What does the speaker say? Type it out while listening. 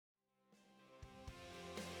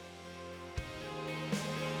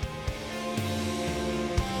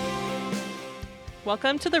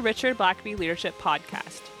Welcome to the Richard Blackaby Leadership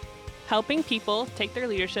Podcast, helping people take their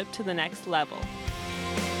leadership to the next level.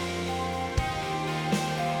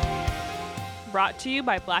 Brought to you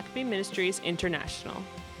by Blackaby Ministries International.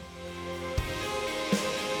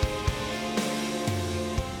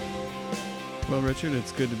 Well, Richard,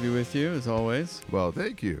 it's good to be with you, as always. Well,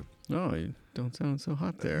 thank you. Oh, you don't sound so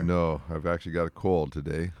hot there. No, I've actually got a cold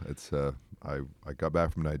today. It's I got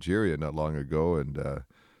back from Nigeria not long ago and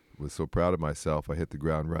was so proud of myself. I hit the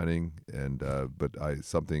ground running, and but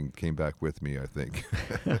something came back with me, I think,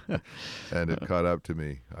 and it caught up to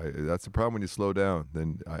me. That's the problem when you slow down.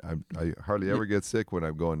 Then I hardly ever get sick when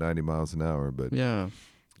I'm going 90 miles an hour. But yeah,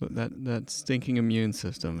 that stinking immune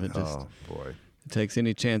system. It just, oh boy, it takes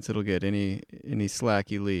any chance it'll get any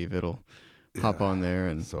slack you leave. It'll hop on there,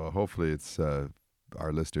 and so hopefully it's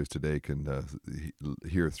our listeners today can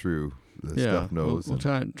hear through the yeah, stuff nose. We'll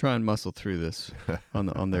try and muscle through this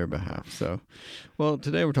on their behalf. So, well,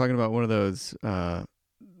 today we're talking about one of those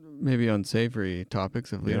maybe unsavory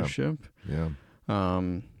topics of leadership. Yeah.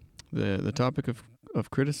 The topic of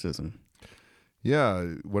criticism. Yeah,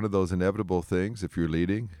 one of those inevitable things. If you're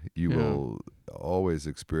leading, you will always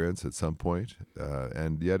experience at some point,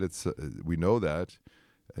 and yet it's we know that,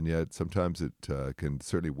 and yet sometimes it can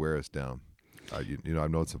certainly wear us down. I've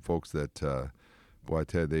known some folks that, boy, I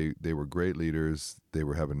tell you, they were great leaders. They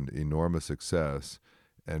were having enormous success,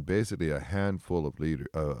 and basically a handful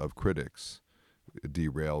of critics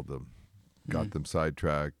derailed them, got them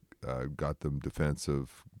sidetracked, got them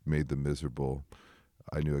defensive, made them miserable.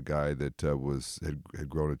 I knew a guy that had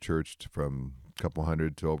grown a church from a couple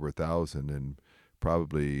hundred to over 1,000, and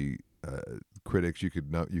probably critics you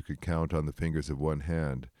could count on the fingers of one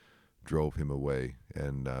hand drove him away.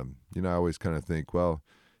 And I always kind of think, well,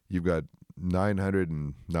 you've got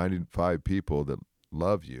 995 people that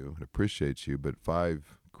love you and appreciate you, but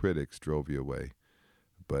 5 critics drove you away.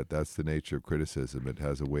 But that's the nature of criticism. It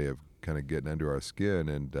has a way of kind of getting under our skin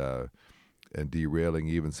and derailing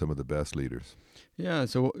even some of the best leaders. Yeah.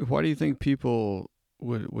 So why do you think people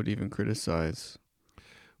would even criticize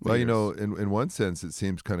leaders? Well, in one sense, it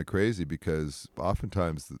seems kind of crazy because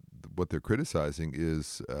oftentimes what they're criticizing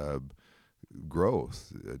is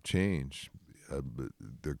growth, change.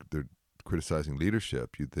 They're criticizing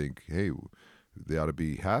leadership. You'd think, hey, they ought to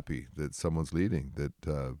be happy that someone's leading,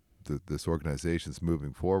 that this organization's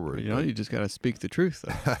moving forward. But, you just got to speak the truth,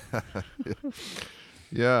 though.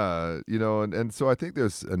 Yeah, and so I think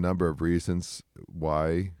there's a number of reasons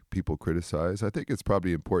why people criticize. I think it's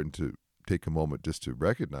probably important to take a moment just to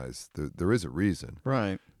recognize that there is a reason.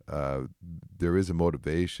 Right. There is a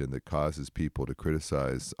motivation that causes people to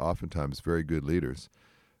criticize, oftentimes very good leaders.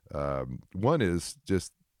 One is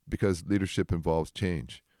just because leadership involves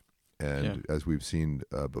change. And as we've seen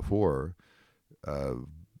before,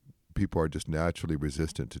 people are just naturally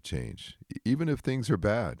resistant to change, even if things are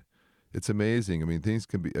bad. It's amazing. I mean, things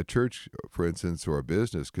can be, a church, for instance, or a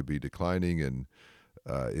business could be declining and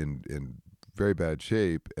in very bad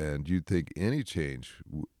shape, and you'd think any change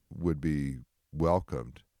would be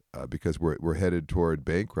welcomed because we're headed toward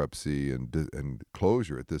bankruptcy and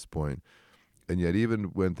closure at this point. And yet,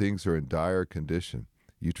 even when things are in dire condition,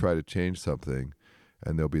 you try to change something,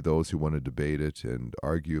 and there'll be those who want to debate it and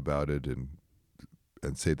argue about it and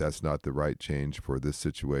say that's not the right change for this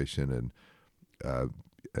situation.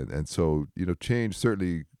 And so, change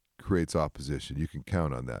certainly creates opposition. You can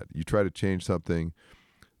count on that. You try to change something,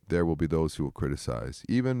 there will be those who will criticize,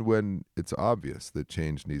 even when it's obvious that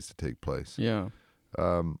change needs to take place. Yeah.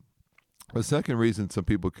 The second reason some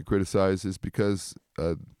people can criticize is because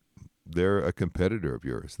they're a competitor of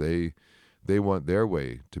yours. They want their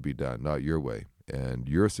way to be done, not your way. And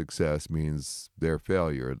your success means their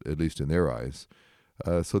failure, at least in their eyes.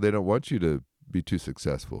 So they don't want you to be too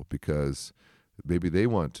successful because maybe they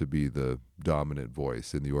want to be the dominant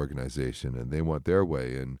voice in the organization and they want their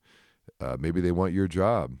way, and maybe they want your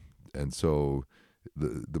job. And so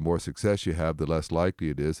the more success you have, the less likely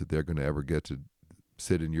it is that they're going to ever get to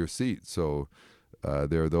sit in your seat. So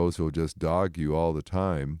there are those who will just dog you all the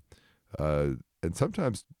time, and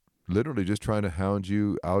sometimes literally just trying to hound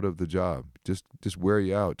you out of the job, just wear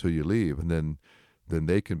you out till you leave, and then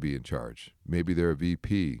they can be in charge. Maybe they're a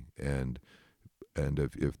VP, and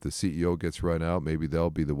if the CEO gets run out, maybe they'll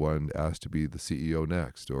be the one asked to be the CEO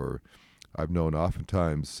next. Or I've known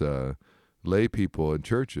oftentimes lay people in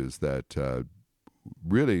churches that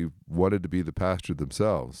really wanted to be the pastor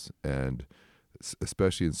themselves, and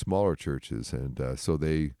especially in smaller churches. And so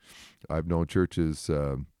I've known churches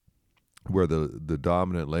where the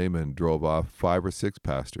dominant layman drove off 5 or 6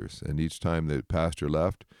 pastors, and each time the pastor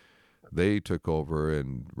left, they took over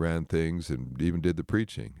and ran things and even did the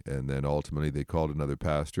preaching. And then ultimately they called another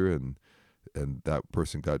pastor, and that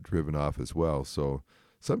person got driven off as well. So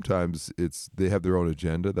sometimes they have their own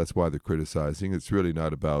agenda. That's why they're criticizing. It's really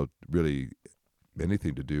not about really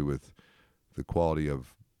anything to do with the quality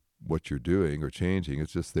of what you're doing or changing.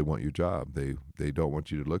 It's just they want your job. They don't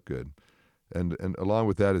want you to look good. And along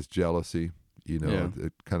with that is jealousy.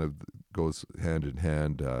 It kind of goes hand in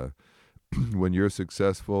hand. When you're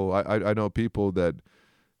successful, I know people that,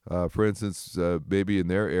 for instance, maybe in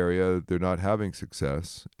their area, they're not having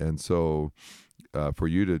success. And so for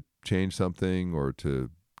you to change something or to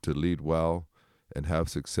lead well and have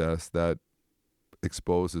success, that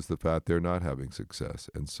exposes the fact they're not having success.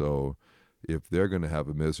 And so if they're going to have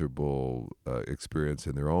a miserable experience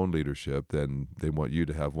in their own leadership, then they want you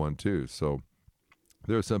to have one too. So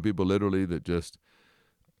there are some people literally that just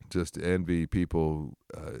envy people.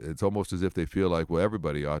 It's almost as if they feel like, well,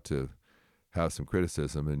 everybody ought to have some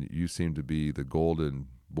criticism, and you seem to be the golden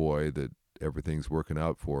boy that everything's working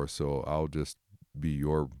out for, so I'll just be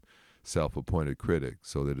your self-appointed critic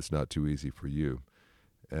so that it's not too easy for you.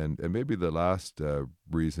 And maybe the last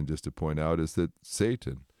reason just to point out is that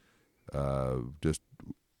Satan just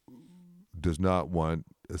does not want,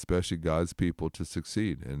 especially God's people, to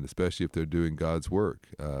succeed, and especially if they're doing God's work,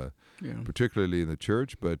 particularly in the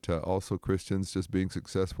church, but also Christians just being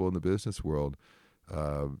successful in the business world.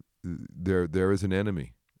 There is an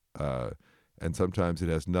enemy, and sometimes it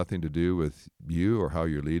has nothing to do with you or how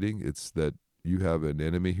you're leading. It's that you have an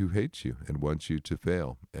enemy who hates you and wants you to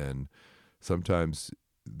fail. And sometimes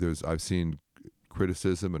I've seen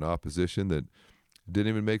criticism and opposition that didn't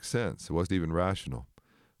even make sense. It wasn't even rational.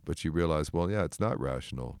 But you realize, well, yeah, it's not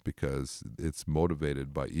rational because it's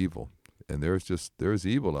motivated by evil. And there's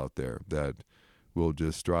evil out there that will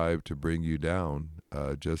just strive to bring you down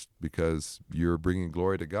just because you're bringing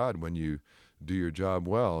glory to God when you do your job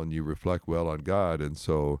well and you reflect well on God. And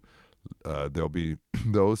so there'll be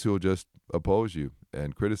those who will just oppose you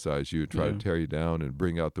and criticize you, try to tear you down and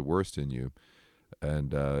bring out the worst in you.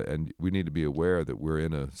 And we need to be aware that we're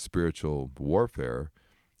in a spiritual warfare.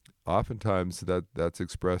 Oftentimes that's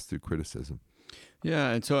expressed through criticism.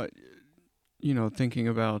 Yeah, and so, thinking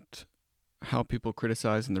about how people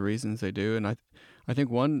criticize and the reasons they do, and I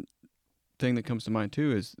think one thing that comes to mind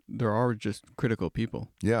too is there are just critical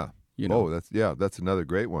people. Yeah. That's another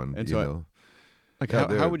great one. And so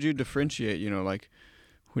how would you differentiate, like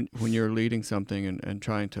when you're leading something and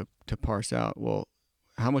trying to parse out, well,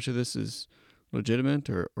 how much of this is legitimate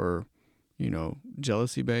or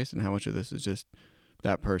jealousy based, and how much of this is just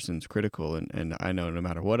that person's critical, and I know no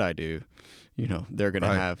matter what I do, they're going to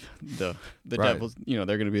have the devil's, they're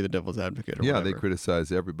going to be the devil's advocate or whatever. They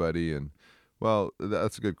criticize everybody. And well,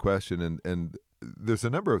 that's a good question. And there's a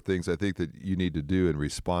number of things I think that you need to do in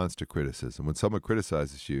response to criticism. When someone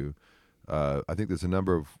criticizes you, I think there's a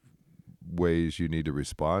number of ways you need to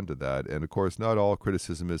respond to that. And of course, not all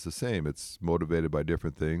criticism is the same. It's motivated by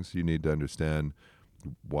different things. You need to understand,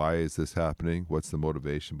 why is this happening? What's the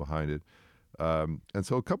motivation behind it? And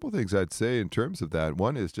so a couple of things I'd say in terms of that.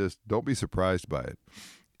 One is just don't be surprised by it.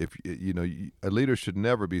 If a leader should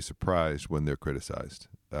never be surprised when they're criticized.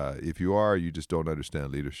 If you are, you just don't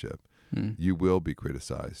understand leadership. You will be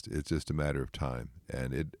criticized. It's just a matter of time.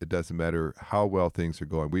 And it doesn't matter how well things are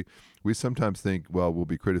going. We sometimes think, well, we'll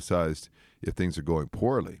be criticized if things are going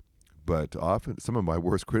poorly. But often some of my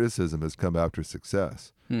worst criticism has come after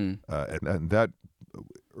success. And that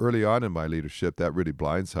early on in my leadership, that really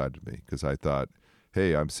blindsided me because I thought,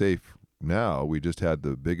 hey, I'm safe now. We just had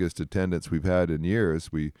the biggest attendance we've had in years.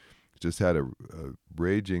 We just had a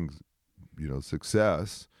raging,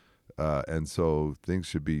 success. And so I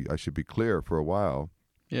should be clear for a while.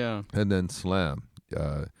 Yeah. And then slam.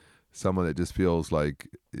 Someone that just feels like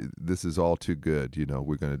this is all too good.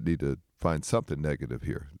 We're going to need to find something negative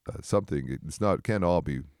here. Can't all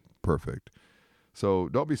be perfect. So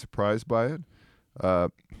don't be surprised by it.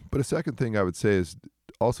 But a second thing I would say is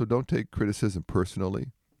also don't take criticism personally.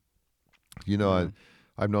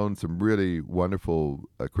 I've known some really wonderful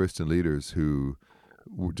Christian leaders who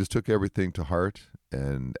just took everything to heart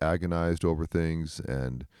and agonized over things.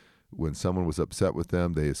 And when someone was upset with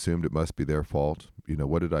them, they assumed it must be their fault.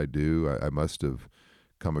 What did I do? I must have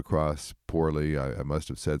come across poorly. I must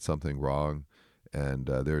have said something wrong. And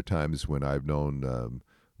there are times when I've known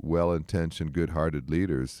well-intentioned, good-hearted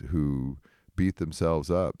leaders who beat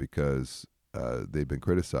themselves up because they've been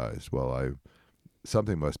criticized. Well,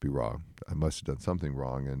 something must be wrong. I must have done something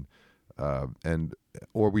wrong,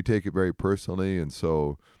 or we take it very personally, and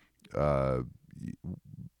so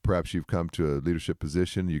perhaps you've come to a leadership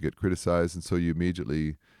position, you get criticized, and so you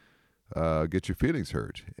immediately get your feelings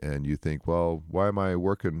hurt, and you think, well, why am I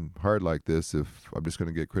working hard like this if I'm just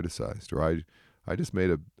going to get criticized? Or I just made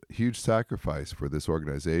a huge sacrifice for this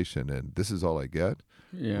organization, and this is all I get.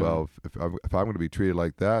 Yeah. Well, if I'm going to be treated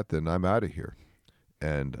like that, then I'm out of here.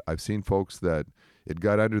 And I've seen folks that it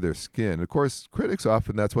got under their skin. Of course, critics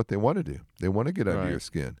often, that's what they want to do. They want to get under your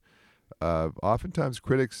skin. Oftentimes,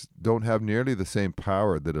 critics don't have nearly the same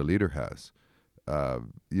power that a leader has.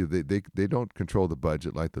 They don't control the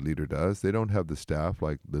budget like the leader does. They don't have the staff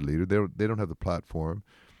like the leader. They don't have the platform.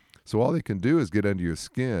 So all they can do is get under your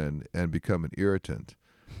skin and become an irritant.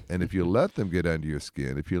 And if you let them get under your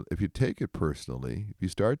skin, if you take it personally, if you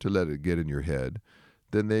start to let it get in your head,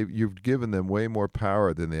 then you've given them way more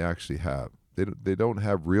power than they actually have. They don't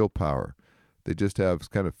have real power. They just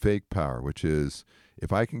have kind of fake power, which is,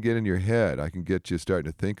 if I can get in your head, I can get you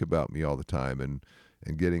starting to think about me all the time and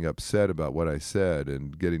getting upset about what I said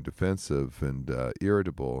and getting defensive and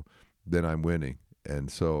irritable, then I'm winning.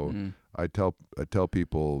 And so I tell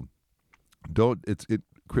people,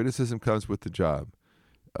 criticism comes with the job.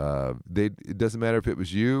 It doesn't matter if it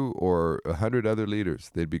was you or 100 other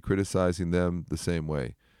leaders, they'd be criticizing them the same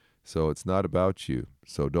way. So it's not about you.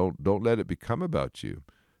 So don't let it become about you.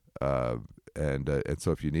 And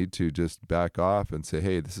so if you need to, just back off and say,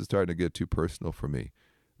 hey, this is starting to get too personal for me.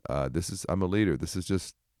 I'm a leader. This is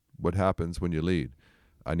just what happens when you lead.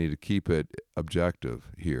 I need to keep it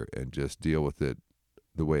objective here and just deal with it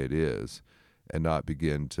the way it is, and not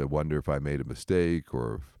begin to wonder if I made a mistake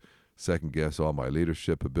or second guess all my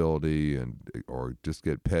leadership ability, or just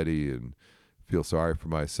get petty and feel sorry for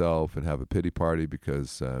myself and have a pity party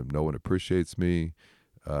because no one appreciates me.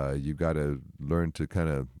 You've got to learn to kind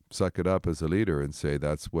of suck it up as a leader and say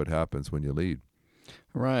that's what happens when you lead.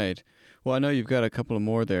 Right. Well, I know you've got a couple of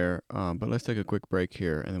more there, but let's take a quick break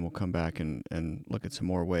here, and then we'll come back and look at some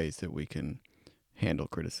more ways that we can handle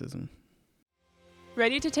criticism.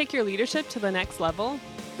 Ready to take your leadership to the next level?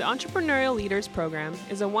 The Entrepreneurial Leaders Program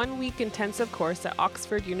is a 1-week intensive course at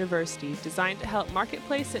Oxford University designed to help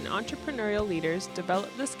marketplace and entrepreneurial leaders develop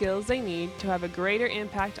the skills they need to have a greater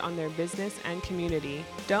impact on their business and community.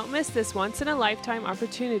 Don't miss this once-in-a-lifetime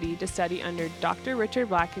opportunity to study under Dr. Richard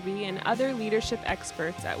Blackaby and other leadership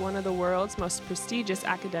experts at one of the world's most prestigious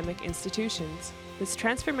academic institutions. This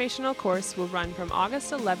transformational course will run from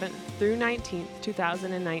August 11th through 19th,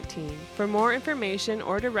 2019. For more information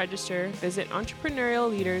or to register, visit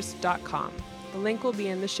entrepreneurialleaders.com. The link will be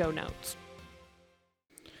in the show notes.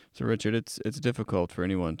 So, Richard, it's difficult for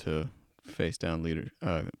anyone to face down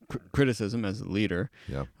criticism as a leader,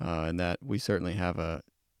 and that we certainly have a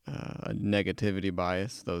negativity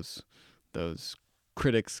bias. Those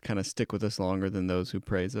critics kind of stick with us longer than those who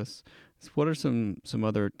praise us. So what are some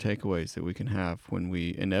other takeaways that we can have when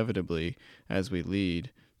we inevitably, as we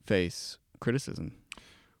lead, face criticism?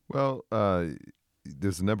 Well,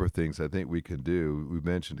 there's a number of things I think we can do. We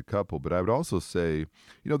mentioned a couple, but I would also say,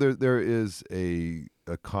 there is a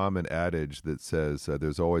common adage that says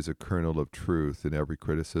there's always a kernel of truth in every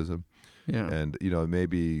criticism. Yeah. And, it may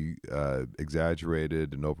be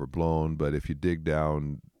exaggerated and overblown, but if you dig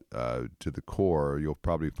down to the core, you'll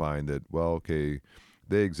probably find that, well, okay,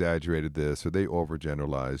 they exaggerated this or they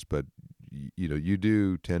overgeneralized, but you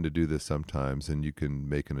do tend to do this sometimes, and you can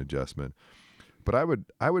make an adjustment. But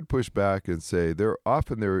I would push back and say there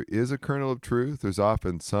is a kernel of truth. There's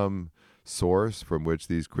often some source from which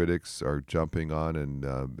these critics are jumping on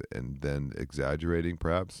and then exaggerating,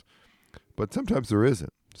 perhaps. But sometimes there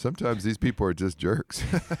isn't. Sometimes these people are just jerks.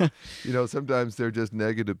 Sometimes they're just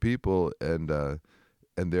negative people, and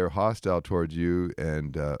they're hostile towards you.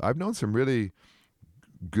 And I've known some really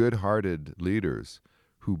good-hearted leaders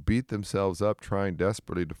who beat themselves up trying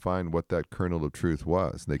desperately to find what that kernel of truth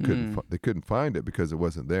was. They couldn't find it because it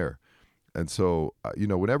wasn't there. And so,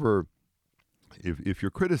 whenever, if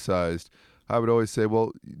you're criticized, I would always say,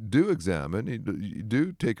 well, do examine,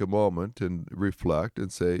 do take a moment and reflect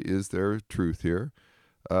and say, is there truth here?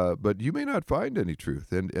 But you may not find any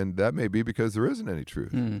truth, and that may be because there isn't any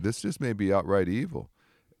truth. This just may be outright evil.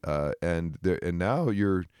 And now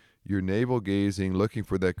you're navel gazing, looking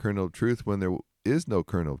for that kernel of truth when there is no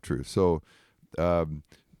kernel of truth. So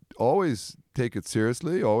always take it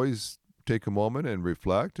seriously. Always take a moment and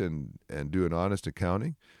reflect and do an honest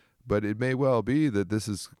accounting. But it may well be that this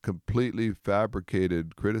is completely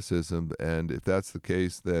fabricated criticism, and if that's the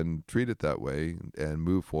case, then treat it that way and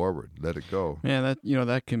move forward. Let it go. Yeah,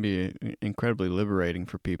 that can be incredibly liberating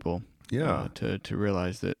for people. Yeah, to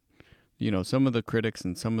realize that some of the critics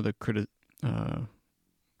and some of the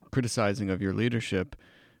criticizing of your leadership,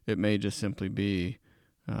 it may just simply be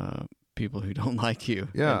people who don't like you.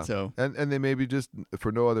 Yeah, and so and they may be just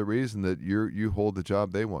for no other reason that you hold the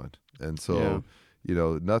job they want, And so,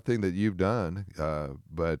 nothing that you've done,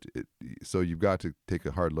 so you've got to take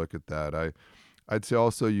a hard look at that. I'd say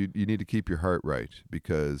also you need to keep your heart right,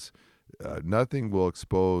 because nothing will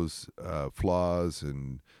expose flaws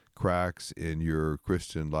and cracks in your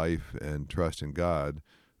Christian life and trust in God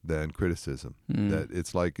than criticism. That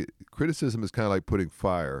it's like criticism is kind of like putting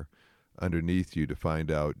fire underneath you to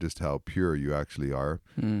find out just how pure you actually are.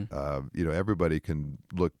 Everybody can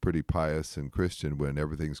look pretty pious and Christian when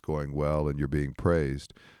everything's going well and you're being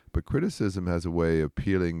praised, but criticism has a way of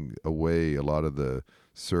peeling away a lot of the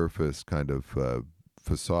surface kind of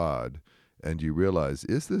facade, and you realize,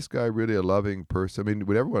 is this guy really a loving person? I mean,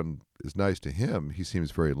 when everyone is nice to him, he seems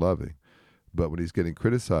very loving. But when he's getting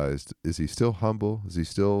criticized, is he still humble? Is he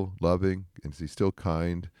still loving? Is he still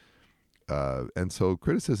kind? And so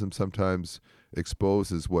criticism sometimes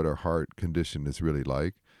exposes what our heart condition is really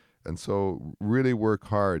like. And so really work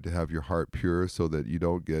hard to have your heart pure so that you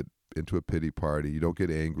don't get into a pity party. You don't get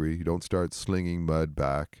angry. You don't start slinging mud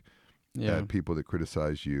back at people that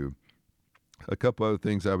criticize you. A couple other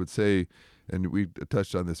things I would say, and we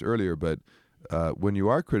touched on this earlier, but when you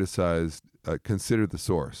are criticized, consider the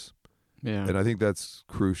source. Yeah. And I think that's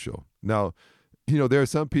crucial. Now, there are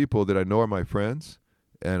some people that I know are my friends,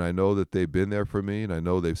 and I know that they've been there for me, and I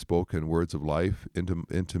know they've spoken words of life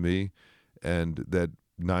into me, and that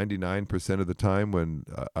 99% of the time when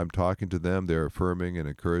I'm talking to them, they're affirming and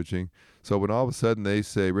encouraging. So when all of a sudden they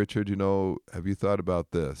say, Richard, have you thought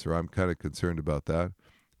about this? Or I'm kind of concerned about that.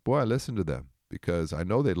 Boy, I listen to them because I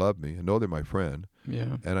know they love me. I know they're my friend.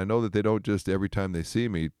 Yeah. And I know that they don't just every time they see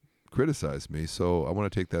me criticize me. So I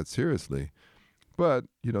want to take that seriously. But,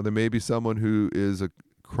 there may be someone who is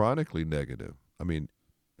chronically negative. I mean,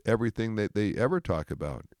 everything that they ever talk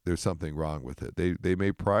about, there's something wrong with it. They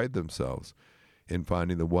may pride themselves in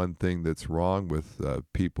finding the one thing that's wrong with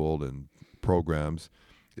people and programs.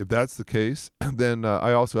 If that's the case, then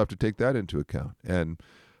I also have to take that into account. And,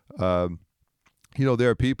 there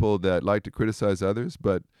are people that like to criticize others,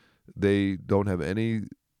 but they don't have any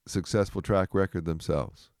successful track record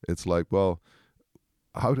themselves. It's like, well,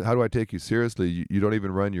 how do I take you seriously? You don't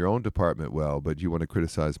even run your own department well, but you want to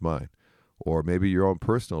criticize mine. Or maybe your own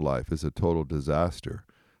personal life is a total disaster.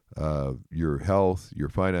 Your health, your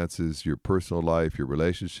finances, your personal life, your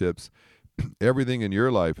relationships, everything in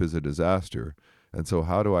your life is a disaster. And so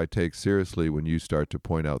how do I take seriously when you start to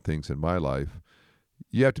point out things in my life?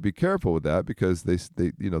 You have to be careful with that because they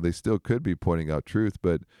still could be pointing out truth.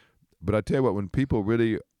 But I tell you what, when people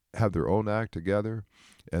really have their own act together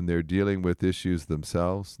and they're dealing with issues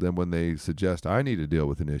themselves, then when they suggest I need to deal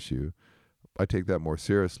with an issue, I take that more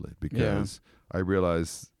seriously because I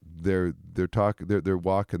realize they're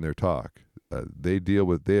walking their talk. They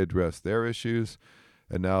address their issues,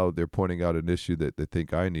 and now they're pointing out an issue that they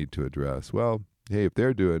think I need to address. Well, hey, if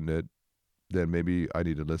they're doing it, then maybe I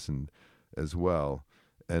need to listen as well.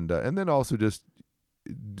 And then also just,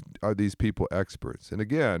 are these people experts? And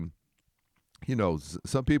again,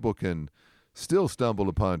 some people can still stumble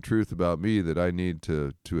upon truth about me that I need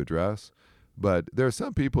to address. But there are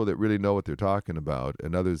some people that really know what they're talking about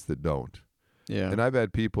and others that don't. Yeah. And I've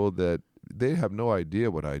had people that they have no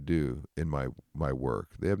idea what I do in my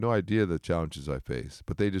work. They have no idea the challenges I face,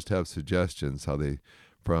 but they just have suggestions how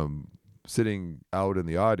from sitting out in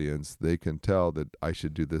the audience, they can tell that I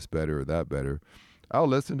should do this better or that better. I'll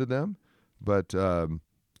listen to them, but, at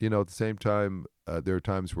the same time, there are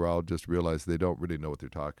times where I'll just realize they don't really know what they're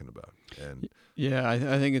talking about. And yeah, I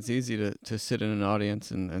think it's easy to sit in an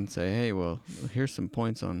audience and say, hey, well, here's some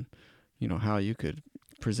points on, how you could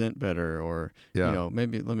present better, or,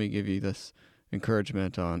 maybe let me give you this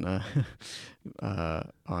encouragement on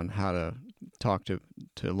how to talk to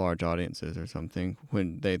large audiences or something,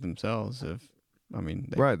 when they themselves have,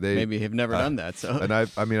 they maybe have never done that. So, and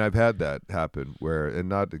I've had that happen where, and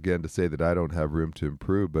not again to say that I don't have room to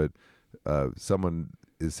improve, but someone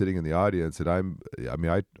is sitting in the audience, and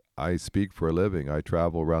I speak for a living. I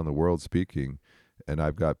travel around the world speaking, and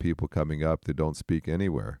I've got people coming up that don't speak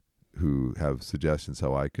anywhere who have suggestions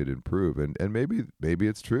how I could improve. And maybe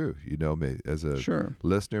it's true, as a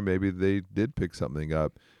listener, maybe they did pick something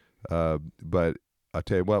up. But I'll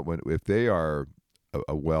tell you what, if they are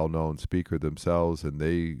a well-known speaker themselves and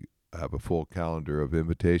they have a full calendar of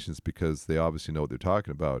invitations because they obviously know what they're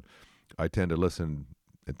talking about, I tend to listen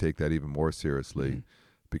and take that even more seriously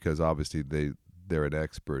because obviously they're an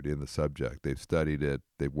expert in the subject. They've studied it.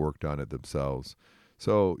 They've worked on it themselves.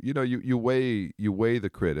 So, you weigh the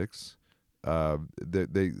critics.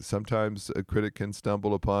 They sometimes a critic can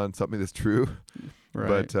stumble upon something that's true,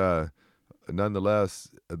 right. But nonetheless,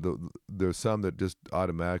 there's some that just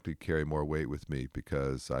automatically carry more weight with me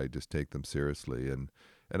because I just take them seriously. And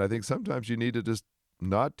And I think sometimes you need to just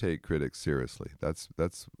not take critics seriously. That's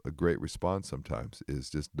a great response sometimes, is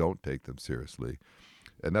just don't take them seriously.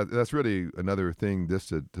 And that's really another thing just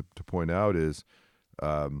to point out is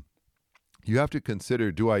you have to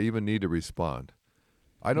consider, do I even need to respond?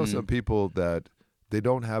 I know some people that they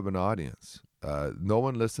don't have an audience. No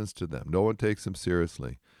one listens to them. No one takes them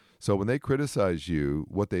seriously. So when they criticize you,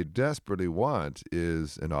 what they desperately want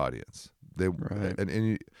is an audience.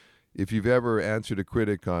 And if you've ever answered a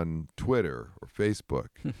critic on Twitter or Facebook,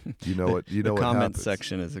 you know what the what comment happens.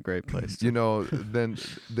 section is a great place. Then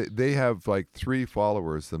they have like 3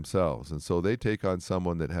 followers themselves, and so they take on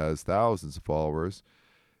someone that has thousands of followers,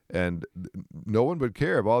 and no one would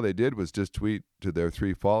care if all they did was just tweet to their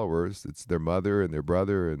 3 followers. It's their mother and their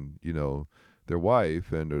brother and their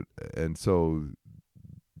wife, and so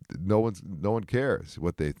no one cares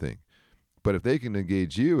what they think. But if they can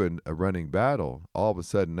engage you in a running battle, all of a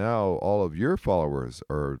sudden now all of your followers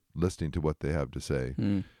are listening to what they have to say.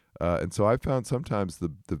 And so I found sometimes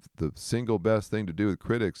the single best thing to do with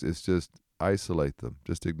critics is just isolate them,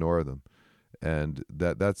 just ignore them. And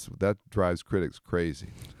that drives critics crazy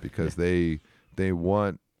because they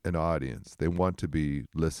want an audience. They want to be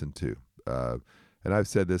listened to. And I've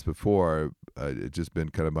said this before, it's just been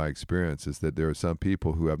kind of my experience, is that there are some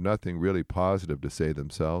people who have nothing really positive to say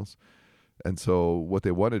themselves. And so what they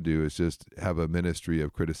want to do is just have a ministry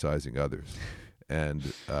of criticizing others.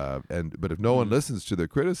 But if no one listens to their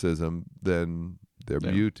criticism, then they're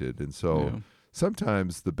muted. And so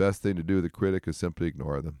sometimes the best thing to do with a critic is simply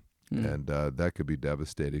ignore them. And that could be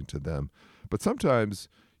devastating to them. But sometimes,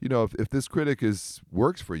 if this critic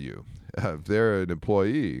works for you, if they're an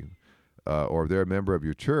employee or if they're a member of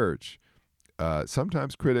your church,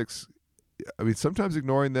 sometimes sometimes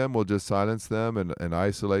ignoring them will just silence them and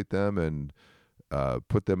isolate them and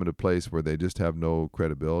put them in a place where they just have no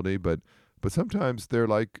credibility. But sometimes they're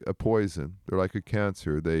like a poison. They're like a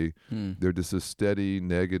cancer. They're just a steady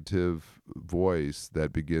negative voice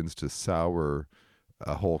that begins to sour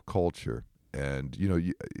a whole culture. And,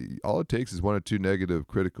 all it takes is 1 or 2 negative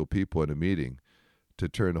critical people in a meeting to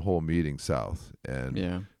turn the whole meeting south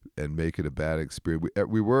and make it a bad experience.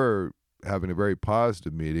 We were having a very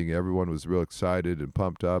positive meeting. Everyone was real excited and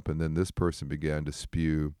pumped up, and then this person began to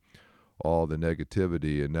spew all the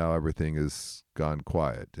negativity, and now everything has gone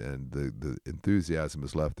quiet, and the enthusiasm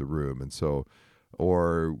has left the room. And so,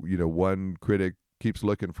 or one critic keeps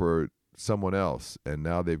looking for someone else, and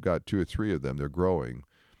now they've got 2 or 3 of them. They're growing.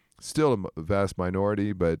 Still a vast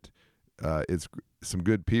minority, but it's some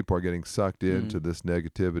good people are getting sucked into this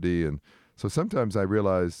negativity. And so sometimes I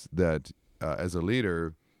realize that as a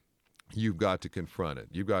leader, you've got to confront it.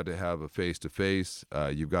 You've got to have a face-to-face.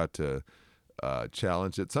 You've got to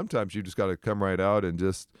challenge it. Sometimes you just got to come right out and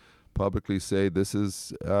just publicly say, this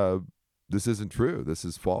isn't true. This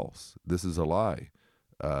is false. This is a lie.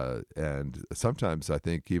 And sometimes I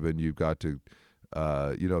think even you've got to,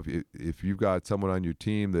 if you've got someone on your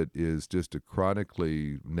team that is just a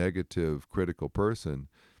chronically negative, critical person,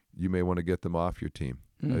 you may want to get them off your team.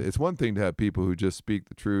 It's one thing to have people who just speak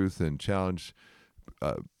the truth and challenge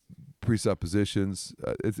presuppositions.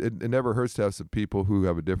 It never hurts to have some people who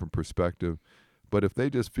have a different perspective. But if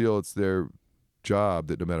they just feel it's their job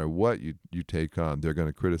that no matter what you take on, they're going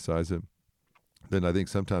to criticize it, then I think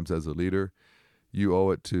sometimes as a leader, you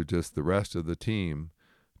owe it to just the rest of the team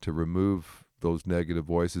to remove those negative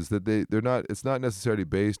voices. That they're not. It's not necessarily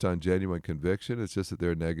based on genuine conviction. It's just that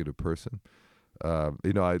they're a negative person.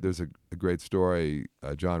 There's a great story.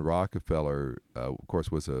 John Rockefeller, of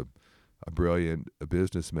course, was a brilliant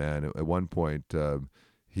businessman. At one point,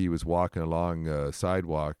 he was walking along a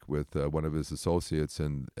sidewalk with one of his associates,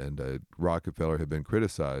 and Rockefeller had been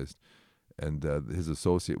criticized. And his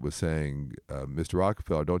associate was saying, Mr.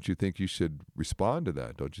 Rockefeller, don't you think you should respond to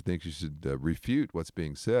that? Don't you think you should refute what's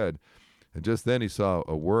being said? And just then he saw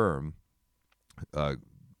a worm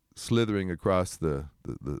slithering across the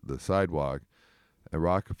sidewalk. And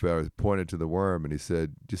Rockefeller pointed to the worm and he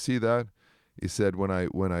said, "Do you see that?" He said, when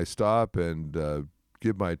I stop and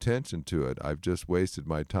give my attention to it, I've just wasted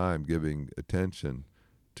my time giving attention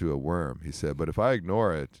to a worm. He said, but if I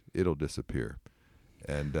ignore it, it'll disappear.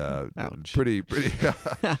 And pretty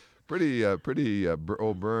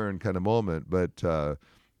old burn kind of moment. But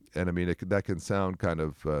and I mean that can sound kind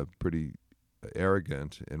of pretty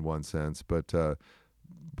arrogant in one sense. But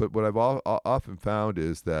what I've often found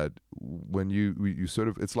is that when you sort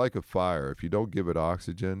of, it's like a fire. If you don't give it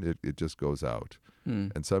oxygen, it just goes out.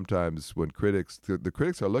 And sometimes when the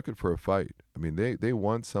critics are looking for a fight. I mean, they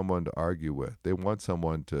want someone to argue with. They want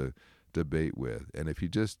someone to debate with. And if you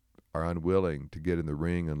just are unwilling to get in the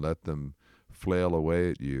ring and let them flail away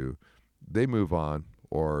at you, they move on,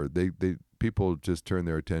 or people just turn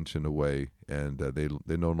their attention away, and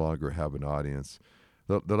they no longer have an audience.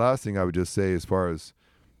 The last thing I would just say as far as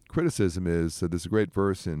criticism is, there's a great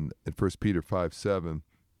verse in 1 Peter 5:7.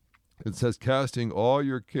 It says, casting all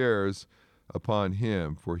your cares upon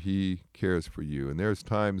him, for he cares for you. And there's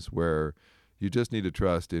times where you just need to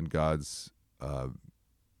trust in God's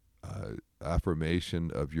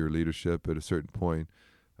affirmation of your leadership at a certain point.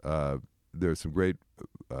 There's some great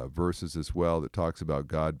verses as well that talks about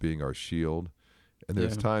God being our shield. And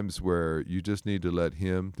there's times where you just need to let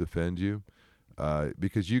him defend you.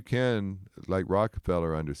 Because you can, like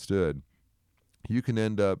Rockefeller understood, you can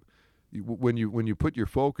end up, when you put your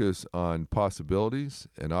focus on possibilities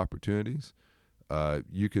and opportunities,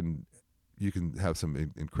 you can have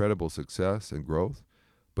some incredible success and growth.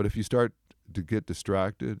 But if you start to get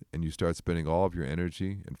distracted and you start spending all of your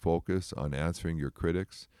energy and focus on answering your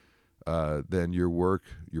critics, then your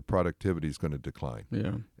productivity is going to decline.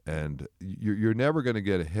 Yeah. And you're never going to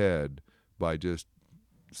get ahead by just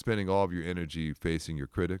spending all of your energy facing your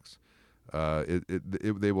critics.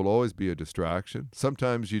 They will always be a distraction.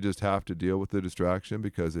 Sometimes you just have to deal with the distraction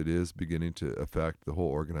because it is beginning to affect the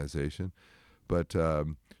whole organization. But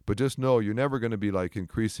just know you're never going to be like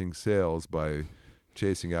increasing sales by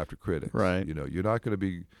chasing after critics. Right. You're not going to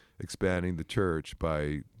be expanding the church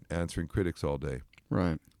by answering critics all day.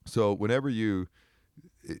 Right. So whenever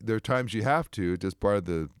there are times you have to, just part of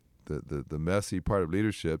the messy part of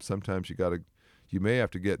leadership, sometimes you may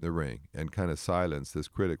have to get in the ring and kind of silence this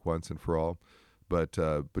critic once and for all. But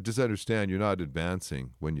just understand you're not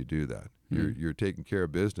advancing when you do that. You're taking care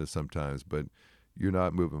of business sometimes, but you're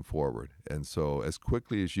not moving forward. And so as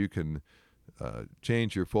quickly as you can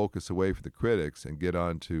change your focus away from the critics and get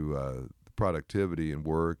on to productivity and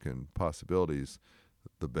work and possibilities,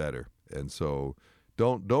 the better. And so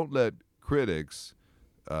don't let critics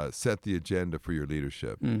set the agenda for your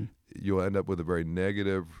leadership. You'll end up with a very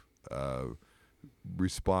negative,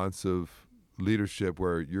 responsive leadership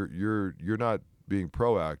where you're not being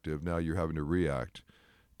proactive. Now you're having to react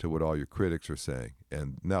to what all your critics are saying,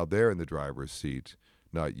 and now they're in the driver's seat,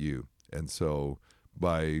 not you. And so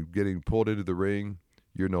by getting pulled into the ring,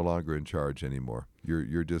 you're no longer in charge anymore.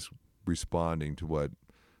 You're just responding to what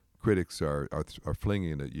critics are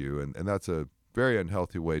flinging at you, and that's a very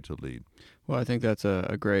unhealthy way to lead. Well, I think that's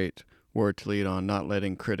a great word to lead on, not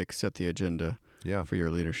letting critics set the agenda for your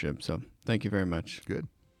leadership. So thank you very much. Good.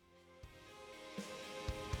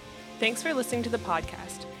 Thanks for listening to the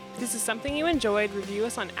podcast. If this is something you enjoyed, review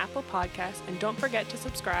us on Apple Podcasts, and don't forget to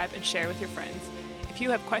subscribe and share with your friends. If you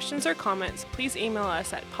have questions or comments, please email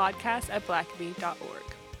us at podcast@blackaby.org.